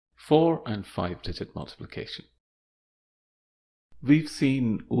4 and 5-digit multiplication. We've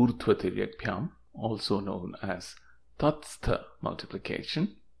seen Urdhvatiryagbhyam, also known as tatstha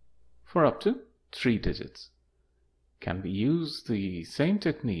multiplication, for up to 3 digits. Can we use the same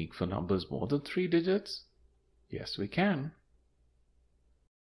technique for numbers more than 3 digits? Yes, we can.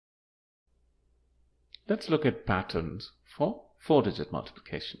 Let's look at patterns for 4-digit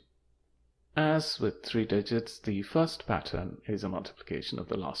multiplication. As with 3 digits, the first pattern is a multiplication of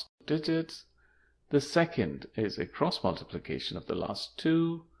the last 2 digits, the second is a cross multiplication of the last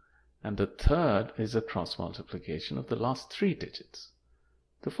 2, and the third is a cross multiplication of the last 3 digits.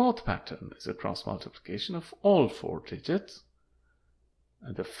 The fourth pattern is a cross multiplication of all 4 digits,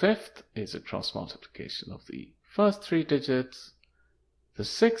 and the fifth is a cross multiplication of the first 3 digits, the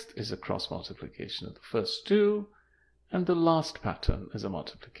sixth is a cross multiplication of the first 2, and the last pattern is a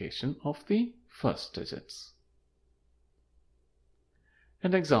multiplication of the first digits.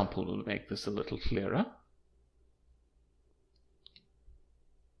 An example will make this a little clearer.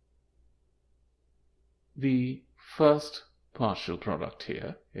 The first partial product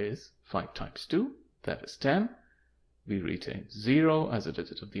here is 5 times 2, that is 10. We retain 0 as a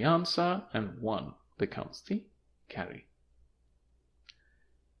digit of the answer, and 1 becomes the carry.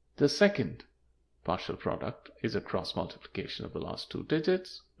 The second partial product is a cross multiplication of the last 2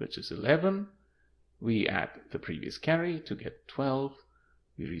 digits, which is 11. We add the previous carry to get 12.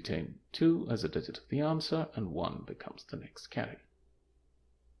 We retain 2 as a digit of the answer, and 1 becomes the next carry.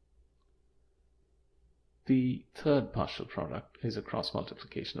 The third partial product is a cross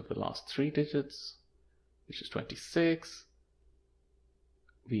multiplication of the last 3 digits, which is 26.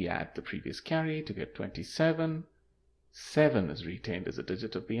 We add the previous carry to get 27. 7 is retained as a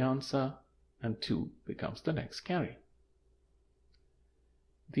digit of the answer, and 2 becomes the next carry.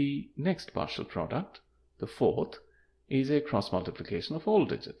 The next partial product, the fourth, is a cross multiplication of all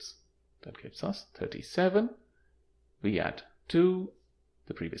digits. That gives us 37. We add 2,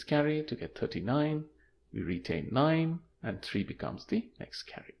 the previous carry, to get 39. We retain 9, and 3 becomes the next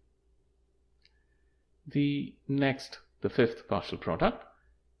carry. The fifth partial product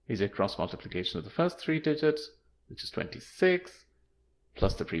is a cross multiplication of the first 3 digits, which is 26,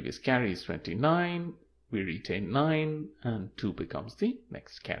 plus the previous carry is 29. We retain 9, and 2 becomes the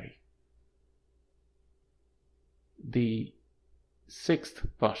next carry. The sixth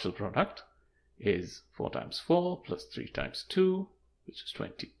partial product is 4 times 4 plus 3 times 2, which is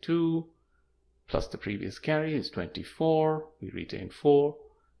 22, plus the previous carry is 24. We retain 4,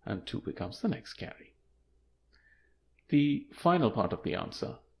 and 2 becomes the next carry. The final part of the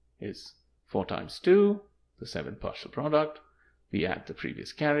answer is 4 times 2, the seventh partial product. We add the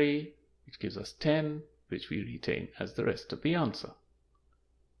previous carry, which gives us 10, which we retain as the rest of the answer.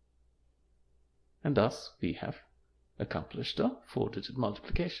 And thus we have accomplished a 4-digit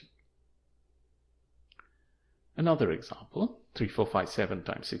multiplication. Another example, 3457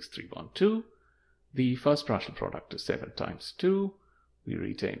 times 6312. The first partial product is 7 times 2. We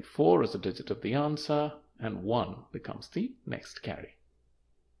retain 4 as a digit of the answer, and 1 becomes the next carry.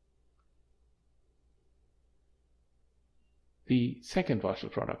 The second partial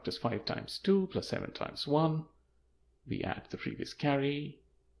product is 5 times 2 plus 7 times 1. We add the previous carry.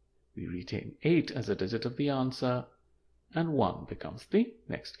 We retain 8 as a digit of the answer, and 1 becomes the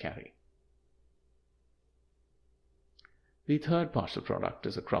next carry. The third partial product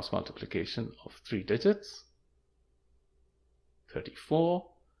is a cross multiplication of 3 digits, 34.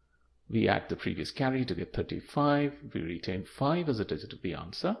 We add the previous carry to get 35. We retain 5 as a digit of the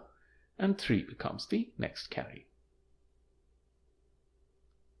answer, and 3 becomes the next carry.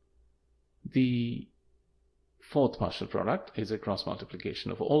 The fourth partial product is a cross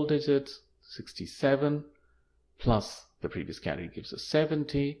multiplication of all digits, 67, plus the previous carry gives us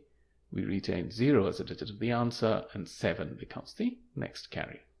 70. We retain 0 as a digit of the answer, and 7 becomes the next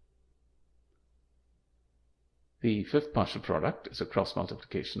carry. The fifth partial product is a cross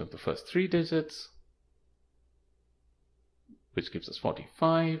multiplication of the first 3 digits, which gives us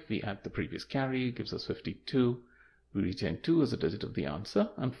 45. We add the previous carry, gives us 52. We retain 2 as a digit of the answer,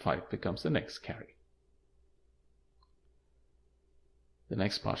 and 5 becomes the next carry. The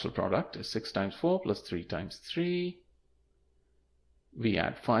next partial product is 6 times 4 plus 3 times 3. We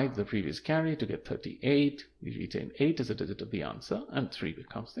add 5, the previous carry, to get 38. We retain 8 as a digit of the answer, and 3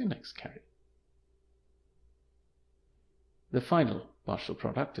 becomes the next carry. The final partial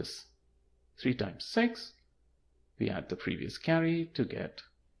product is 3 times 6. We add the previous carry to get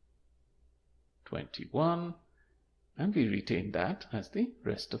 21, and we retain that as the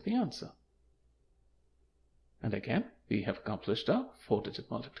rest of the answer. And again, we have accomplished our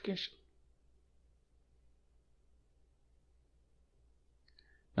 4-digit multiplication.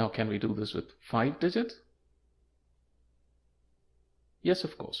 Now, can we do this with 5 digits? Yes,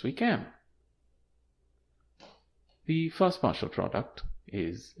 of course we can. The first partial product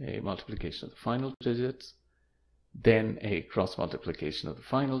is a multiplication of the final digits, then a cross multiplication of the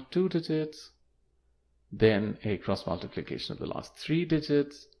final 2 digits, then a cross multiplication of the last 3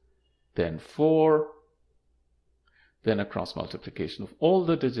 digits, then 4, then a cross multiplication of all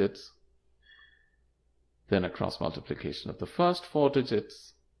the digits, then a cross multiplication of the first 4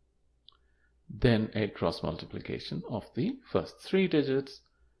 digits, then a cross multiplication of the first 3 digits,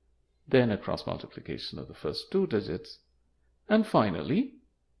 then a cross multiplication of the first 2 digits, and finally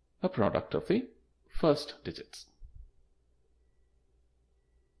a product of the first digits.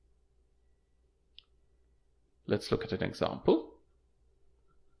 Let's look at an example.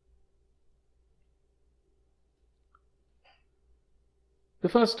 The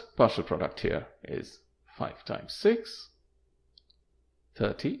first partial product here is 5 times 6,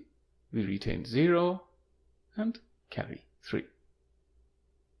 30. We retain 0 and carry 3.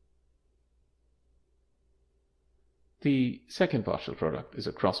 The second partial product is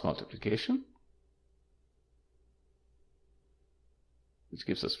a cross multiplication, which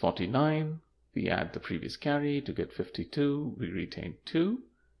gives us 49. We add the previous carry to get 52. We retain 2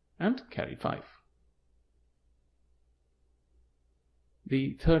 and carry 5.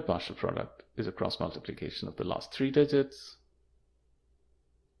 The third partial product is a cross multiplication of the last 3 digits,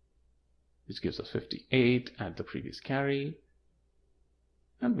 which gives us 58, add the previous carry,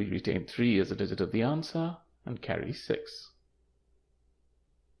 and we retain 3 as a digit of the answer and carry 6.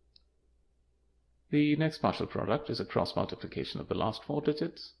 The next partial product is a cross multiplication of the last 4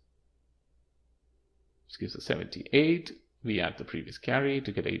 digits, which gives us 78. We add the previous carry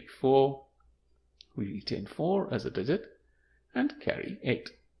to get 84. We retain 4 as a digit and carry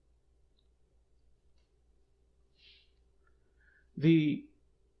 8. The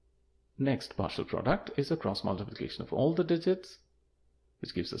next partial product is a cross multiplication of all the digits,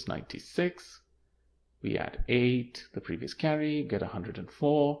 which gives us 96. We add 8, the previous carry, get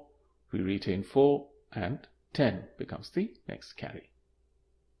 104. We retain 4 and 10 becomes the next carry.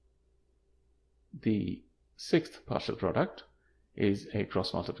 The sixth partial product is a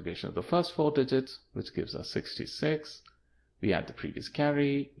cross multiplication of the first 4 digits, which gives us 66. We add the previous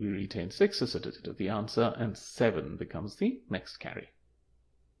carry, we retain 6 as a digit of the answer, and 7 becomes the next carry.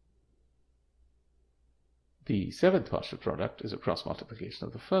 The seventh partial product is a cross multiplication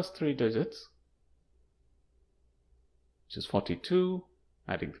of the first 3 digits, which is 42.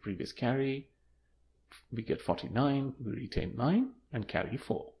 Adding the previous carry, we get 49, we retain 9 and carry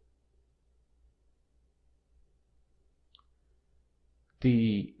 4.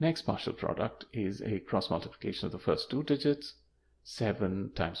 The next partial product is a cross multiplication of the first 2 digits.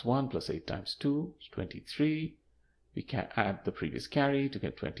 7 times 1 plus 8 times 2 is 23. We can add the previous carry to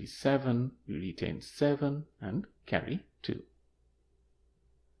get 27. We retain 7 and carry 2.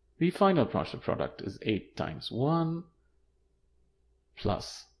 The final partial product is 8 times 1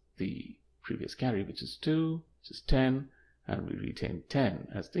 plus the previous carry, which is 2, which is 10, and we retain 10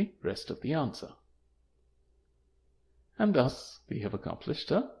 as the rest of the answer. And thus we have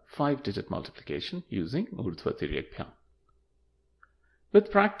accomplished a 5-digit multiplication using Urdhvatiryagbhyam. With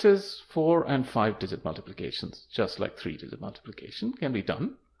practice, 4 and 5-digit multiplications, just like 3-digit multiplication, can be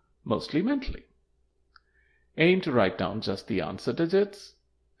done mostly mentally. Aim to write down just the answer digits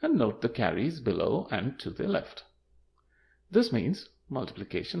and note the carries below and to the left. This means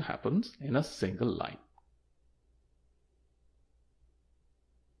multiplication happens in a single line.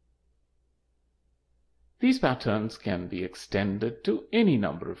 These patterns can be extended to any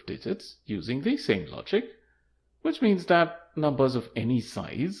number of digits using the same logic, which means that numbers of any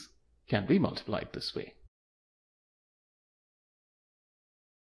size can be multiplied this way.